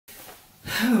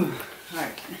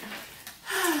Alright.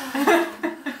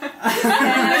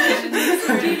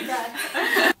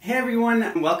 Hey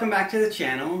everyone, welcome back to the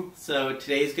channel. So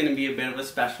today's going to be a bit of a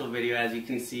special video. As you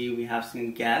can see, we have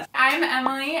some guests. I'm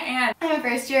Emily and I'm a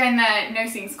first year in the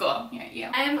nursing school here at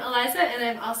Yale. I'm Eliza and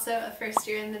I'm also a first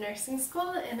year in the nursing school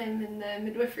and I'm in the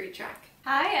midwifery track.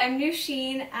 Hi, I'm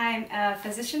Nusheen. I'm a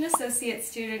physician associate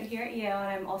student here at Yale and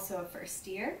I'm also a first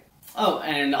year. Oh,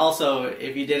 and also,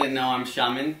 if you didn't know, I'm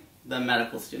Shaman, the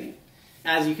medical student.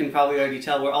 As you can probably already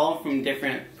tell, we're all from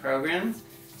different programs.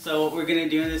 So what we're going to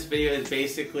do in this video is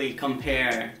basically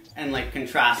compare and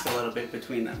contrast a little bit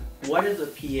between them. What does a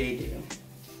PA do?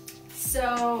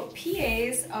 So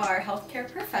PAs are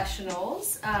healthcare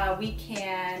professionals. We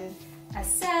can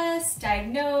assess,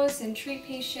 diagnose, and treat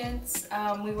patients.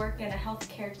 We work in a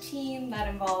healthcare team that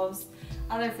involves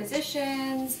other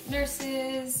physicians,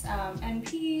 nurses,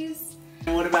 NPs.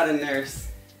 And what about a nurse?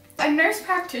 A nurse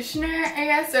practitioner, I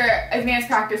guess, or advanced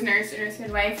practice nurse or nurse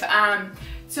midwife.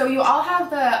 So you all have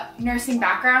the nursing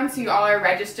background, so you all are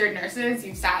registered nurses.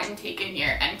 You've sat and taken your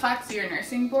NCLEX, your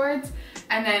nursing boards,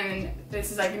 and then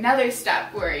this is another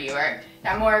step where you are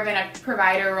more of in a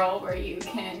provider role where you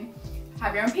can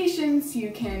have your own patients, you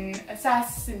can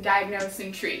assess and diagnose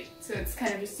and treat. So it's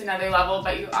kind of just another level,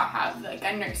 but you all have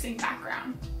a nursing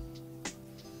background.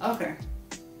 Okay.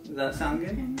 Does that sound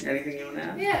good? Anything you want to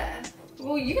add? Yeah.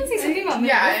 Well, you can say something about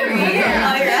midwifery.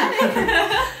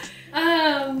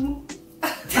 I'm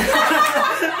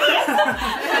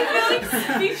really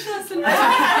speechless and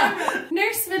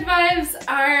nurse midwives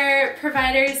are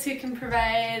providers who can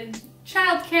provide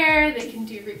childcare, they can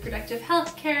do reproductive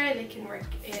health care, they can work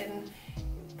in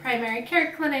primary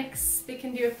care clinics, they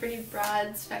can do a pretty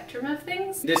broad spectrum of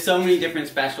things. There's so many different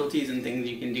specialties and things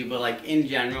you can do, but in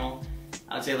general,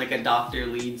 I would say a doctor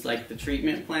leads the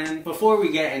treatment plan. Before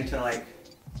we get into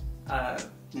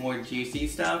more juicy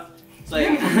stuff, it's what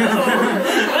are we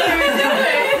doing?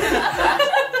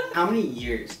 How many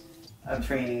years of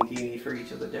training do you need for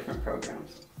each of the different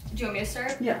programs? Do you want me to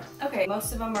start? Yeah. Okay,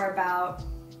 most of them are about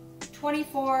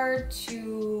 24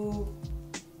 to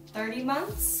 30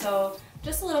 months, so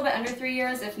just a little bit under 3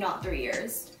 years, if not 3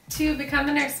 years. To become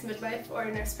a nurse midwife or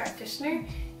a nurse practitioner,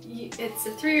 it's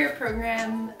a 3-year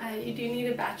program. You do need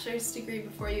a bachelor's degree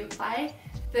before you apply.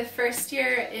 The first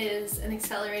year is an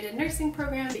accelerated nursing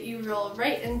program that you roll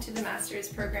right into the master's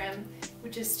program,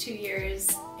 which is 2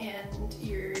 years, and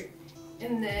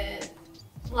in the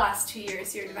last 2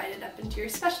 years you're divided up into your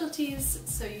specialties,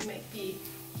 so you might be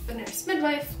a nurse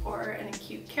midwife or an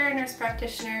acute care nurse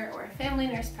practitioner or a family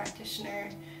nurse practitioner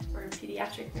or a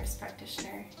pediatric nurse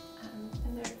practitioner.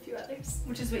 And there are a few others.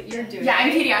 Which is what you're doing. Yeah,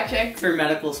 I'm pediatrics. For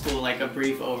medical school, a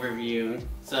brief overview.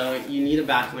 So you need a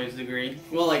bachelor's degree.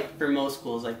 Well, for most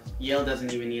schools, Yale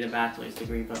doesn't even need a bachelor's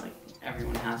degree, but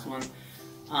everyone has one.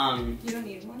 You don't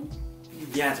need one?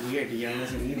 Yeah, it's weird. Yale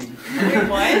doesn't need one. Wait,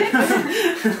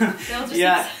 what?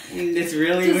 Yeah, it's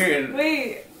really weird.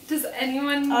 Wait. Does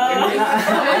anyone? I don't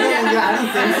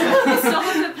think so. You still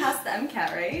have to pass the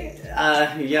MCAT, right?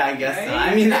 Yeah, I guess so.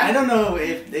 I mean, I don't know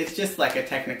if it's just a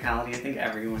technicality. I think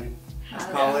everyone has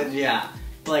college, yeah.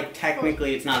 But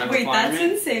technically, it's not a requirement. Wait,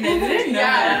 that's insane. I didn't know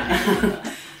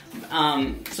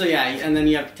that. So yeah, and then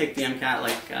you have to take the MCAT,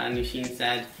 like Nusheen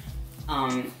said.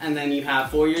 And then you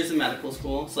have 4 years of medical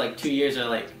school. So 2 years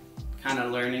are kind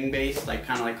of learning based,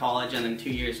 kind of like college, and then 2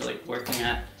 years are working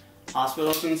at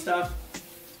hospitals and stuff.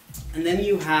 And then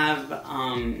you have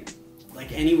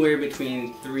anywhere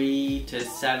between 3 to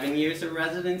 7 years of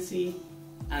residency,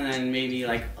 and then maybe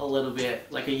a little bit,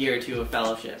 a year or two of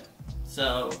fellowship.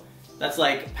 So that's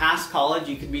past college,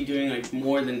 you could be doing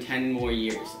more than 10 more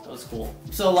years of school.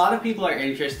 So a lot of people are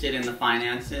interested in the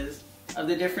finances of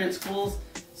the different schools.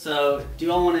 So do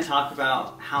you all want to talk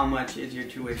about how much is your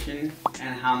tuition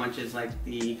and how much is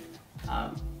the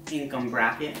income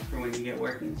bracket for when you get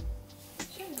working?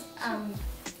 Sure.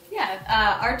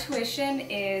 Yeah, our tuition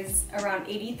is around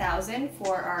 $80,000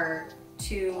 for our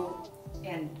 2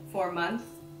 and 4 month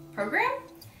program,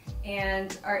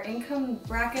 and our income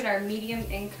bracket, our medium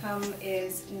income,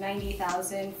 is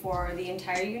 $90,000 for the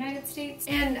entire United States.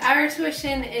 And our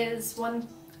tuition is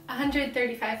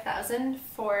 $135,000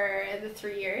 for the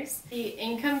 3 years. The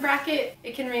income bracket,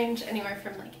 it can range anywhere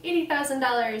from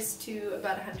 $80,000 to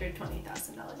about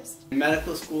 $120,000.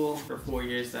 Medical school for 4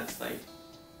 years, that's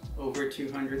over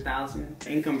 200,000.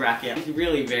 Income bracket, it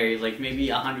really varies, maybe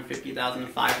 150,000 to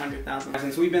 500,000.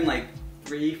 Since we've been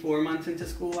 3-4 months into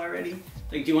school already,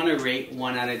 do you want to rate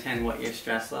 1 out of 10 what your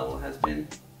stress level has been?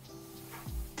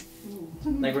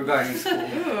 Regarding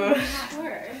school.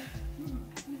 Sure.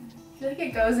 feel like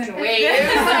it goes in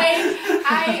waves. Like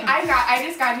I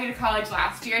just graduated college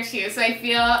last year too, so I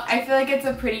feel like it's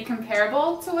a pretty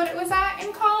comparable to what it was at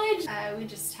in college. We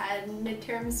just had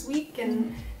midterms week,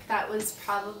 and that was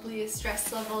probably a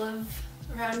stress level of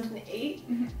around an 8,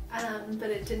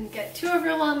 but it didn't get too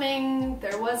overwhelming.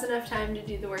 There was enough time to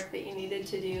do the work that you needed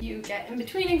to do. You get in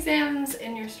between exams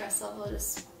and your stress level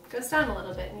just goes down a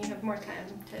little bit, and you have more time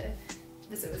to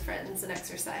visit with friends and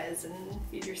exercise and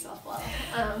feed yourself well.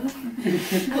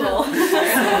 Cool.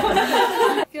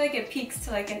 I feel like it peaks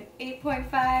to like an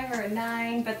 8.5 or a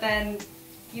 9, but then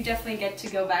you definitely get to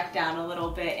go back down a little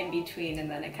bit in between, and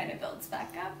then it kind of builds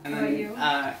back up. And How about then, you?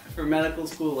 For medical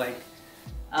school, like,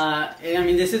 I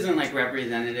mean, this isn't like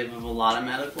representative of a lot of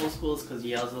medical schools because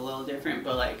Yale's a little different,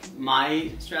 but like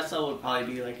my stress level would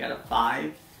probably be like at a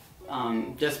 5.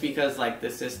 Just because like the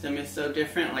system is so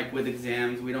different. Like with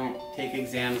exams, we don't take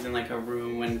exams in like a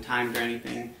room when timed or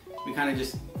anything. We kind of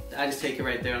I just take it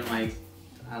right there on my,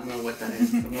 I don't know what that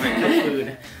is, my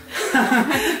food.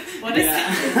 What is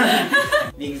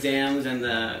that? The exams and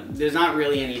there's not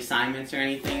really any assignments or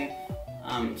anything.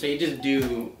 So you just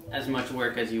do as much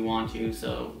work as you want to.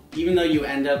 So even though you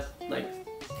end up like,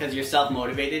 because you're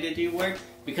self-motivated to do work,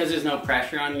 because there's no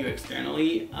pressure on you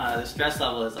externally, the stress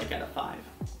level is like at a 5.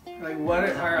 Like, what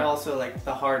are also like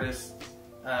the hardest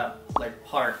like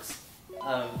parts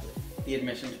of the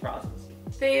admissions process?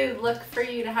 They look for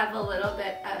you to have a little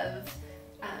bit of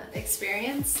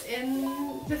experience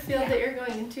in the field that you're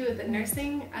going into with the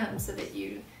nursing, so that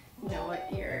you know what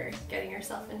you're getting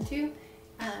yourself into.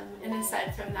 And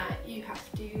aside from that, you have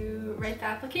to write the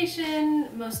application.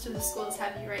 Most of the schools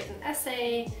have you write an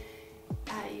essay.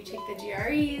 You take the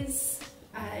GREs.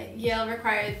 Yale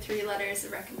required 3 letters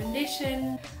of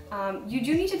recommendation. You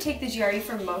do need to take the GRE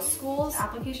for most schools. The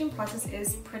application process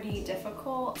is pretty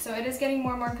difficult, so it is getting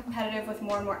more and more competitive with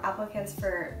more and more applicants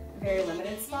for very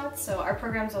limited slots. So our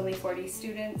program's only 40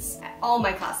 students. All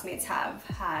my classmates have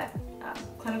had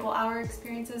clinical hour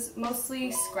experiences,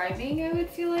 mostly scribing, I would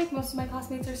feel like. Most of my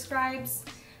classmates are scribes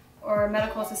or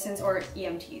medical assistants or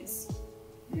EMTs.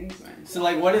 Okay. So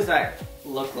like, what does that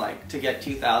look like to get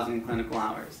 2,000 clinical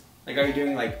hours? Like, are you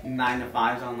doing like 9 to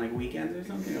 5s on like weekends or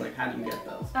something? Or like, how do you get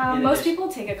those? Most people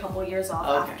take a couple years off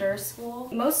Okay. after school.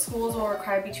 Most schools will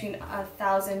require between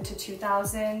 1,000 to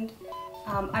 2,000.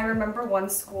 I remember one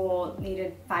school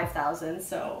needed 5,000,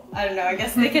 so I don't know, I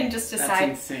guess they can just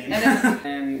decide. That's insane.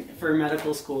 And for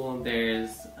medical school,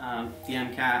 there's the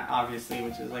MCAT, obviously,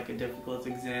 which is like a difficult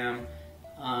exam.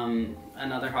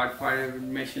 Another hard part of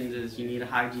admissions is you need a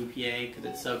high GPA because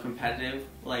it's so competitive.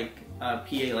 Like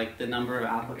PA, like the number of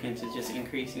applicants is just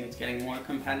increasing, it's getting more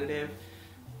competitive.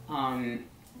 And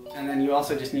then you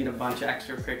also just need a bunch of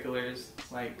extracurriculars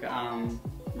like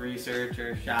research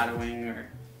or shadowing or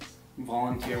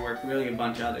volunteer work, really a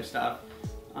bunch of other stuff.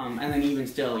 And then even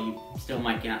still, you still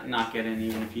might not get in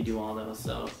even if you do all those.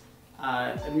 So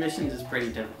admissions is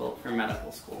pretty difficult for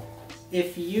medical school.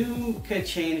 If you could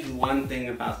change one thing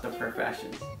about the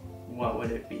profession, what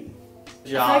would it be? I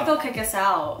feel like they'll kick us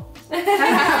out.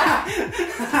 I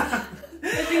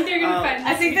think they're gonna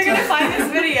find this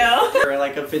video. For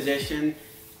like a physician,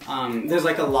 there's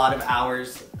like a lot of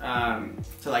hours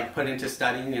to like put into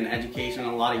studying and education,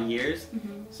 a lot of years.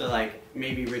 So like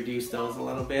maybe reduce those a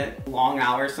little bit. Long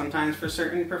hours sometimes for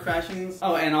certain professions.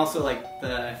 Oh, and also like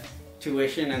the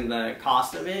tuition and the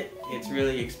cost of it, it's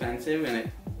really expensive, and it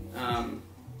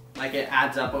like it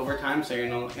adds up over time, so you're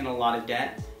in a lot of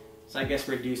debt. So I guess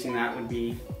reducing that would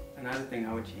be another thing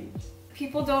I would change.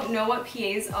 People don't know what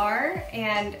PAs are,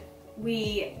 and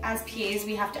we, as PAs,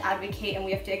 we have to advocate and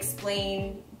we have to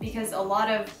explain, because a lot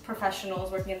of professionals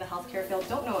working in the healthcare field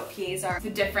don't know what PAs are. The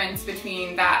difference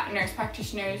between that nurse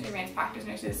practitioners, advanced practice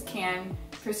nurses can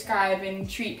prescribe and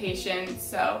treat patients,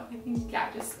 so I think,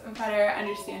 yeah, just a better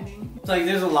understanding. So like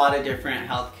there's a lot of different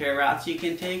healthcare routes you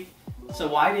can take. So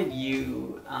why did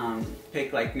you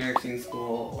pick like nursing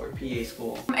school or PA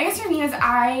school? I guess for me is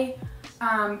I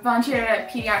volunteered at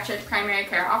a pediatric primary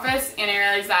care office, and I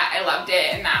realized that I loved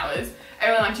it, and that was, I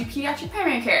really wanted to do pediatric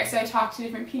primary care. So I talked to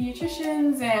different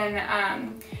pediatricians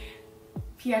and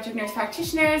pediatric nurse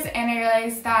practitioners, and I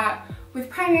realized that with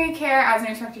primary care, as a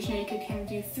nurse practitioner, you could kind of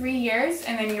do 3 years,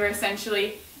 and then you were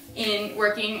essentially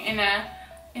working in a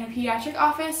pediatric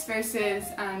office, versus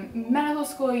medical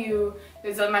school,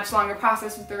 there's a much longer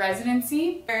process with the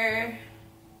residency. Hang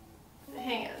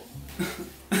on.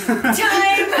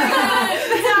 Time!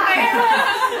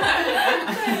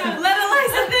 Let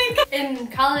Eliza think! In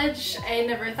college, I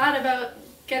never thought about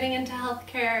getting into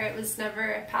healthcare. It was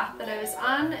never a path that I was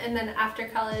on. And then after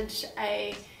college,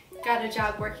 I got a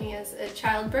job working as a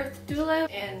childbirth doula,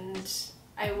 and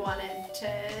I wanted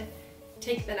to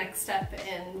take the next step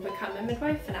and become a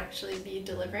midwife and actually be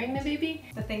delivering the baby.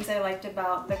 The things I liked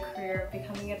about the career of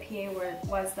becoming a PA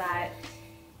was that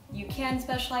you can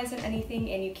specialize in anything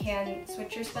and you can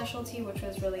switch your specialty, which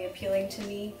was really appealing to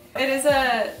me. It is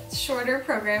a shorter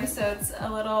program, so it's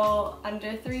a little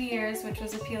under 3 years, which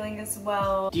was appealing as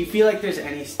well. Do you feel like there's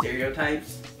any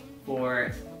stereotypes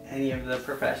for any of the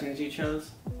professions you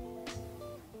chose?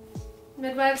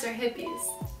 Midwives are hippies.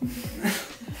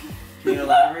 Can you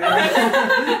elaborate?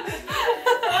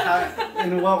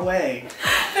 In what way?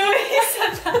 The way you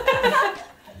said that.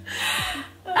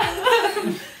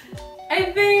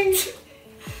 I think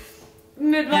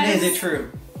midwives... And is it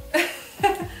true? Are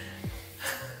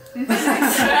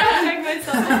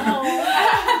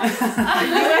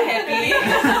you a hippie?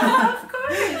 Of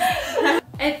course.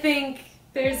 I think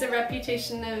there's a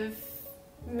reputation of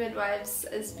midwives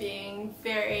as being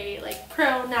very like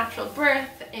pro natural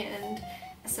birth and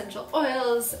essential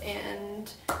oils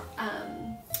and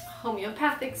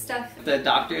homeopathic stuff. The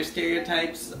doctor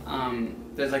stereotypes,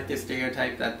 there's like this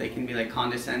stereotype that they can be like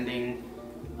condescending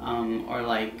or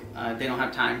like they don't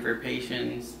have time for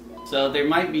patients. So there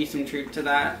might be some truth to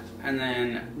that. And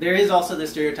then there is also the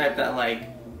stereotype that like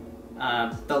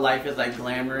the life is like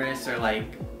glamorous or like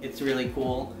it's really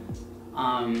cool.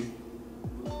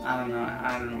 I don't know,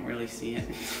 I don't really see it.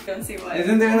 Don't see what?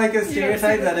 Isn't there like a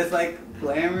stereotype that is like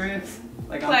glamorous?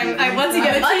 Like on TV? Once you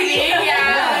get money,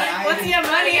 Yeah, once you have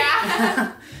money,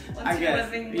 I once you're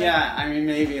guess. living, Yeah, I mean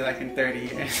maybe like in 30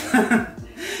 years.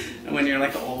 When you're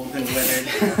like old and withered.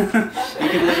 You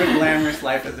can live a glamorous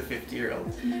life as a 50-year-old.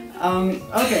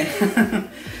 Okay.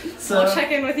 So I'll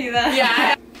check in with you then.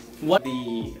 Yeah. what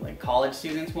the like college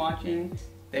students watching,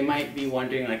 they might be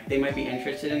wondering, like they might be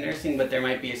interested in nursing, but there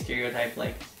might be a stereotype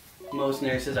like most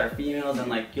nurses are females and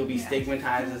like you'll be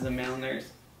stigmatized as a male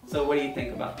nurse. So what do you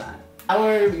think about that? How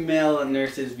are male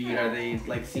nurses viewed? Are they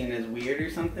like seen as weird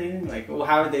or something? Like, well,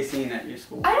 how are they seen at your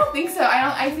school? I don't think so.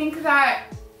 I think that,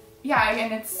 yeah,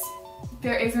 again,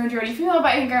 there is a majority female,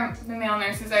 but I think the male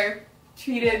nurses are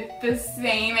treated the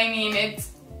same. I mean,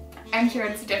 I'm sure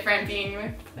it's different being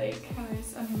with like how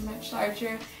there's a much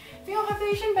larger female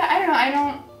population, but I don't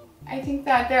know. I think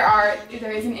that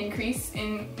there is an increase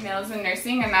in males in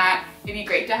nursing, and that it'd be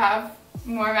great to have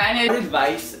more men. What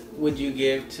advice would you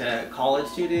give to college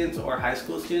students or high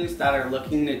school students that are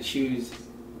looking to choose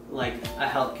like a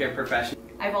healthcare profession?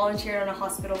 I volunteered on a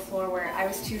hospital floor where I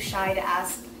was too shy to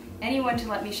ask anyone to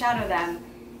let me shadow them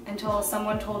until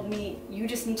someone told me, you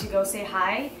just need to go say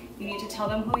hi, you need to tell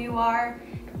them who you are,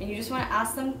 and you just want to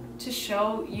ask them to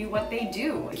show you what they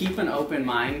do. Keep an open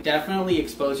mind. Definitely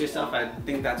expose yourself. I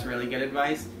think that's really good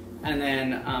advice. And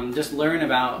then just learn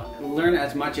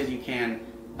as much as you can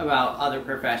about other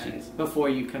professions before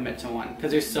you commit to one,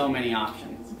 because there's so many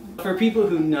options. For people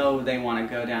who know they want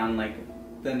to go down like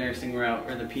the nursing route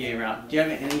or the PA route, do you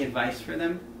have any advice for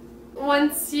them?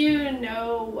 Once you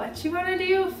know what you want to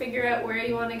do, figure out where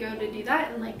you want to go to do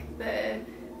that and like the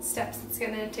steps it's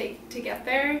going to take to get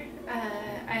there.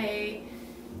 I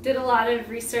did a lot of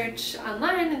research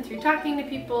online and through talking to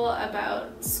people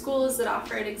about schools that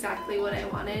offered exactly what I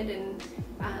wanted, and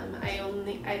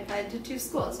I applied to 2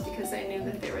 schools because I knew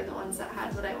that they were the ones that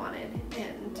had what I wanted,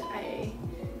 and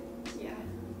yeah.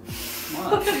 Wow,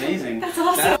 that's amazing. That's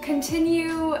awesome.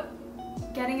 Continue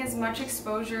getting as much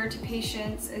exposure to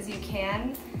patients as you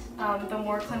can. The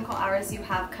more clinical hours you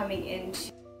have coming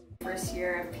into first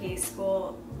year of PA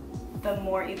school, the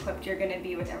more equipped you're going to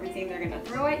be with everything they're going to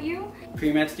throw at you.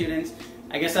 Pre-med students,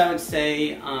 I guess I would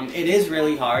say it is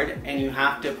really hard and you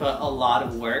have to put a lot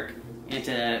of work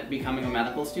into becoming a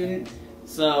medical student.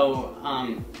 So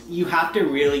you have to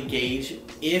really gauge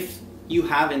if you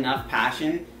have enough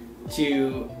passion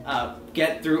to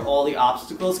get through all the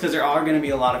obstacles, because there are going to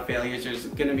be a lot of failures. There's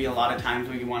going to be a lot of times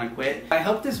where you want to quit. I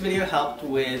hope this video helped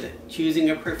with choosing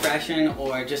a profession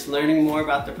or just learning more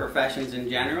about the professions in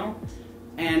general.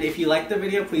 And if you liked the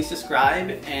video, please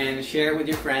subscribe and share it with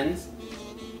your friends.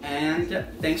 And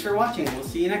thanks for watching. We'll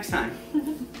see you next time.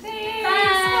 Thanks.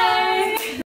 Bye.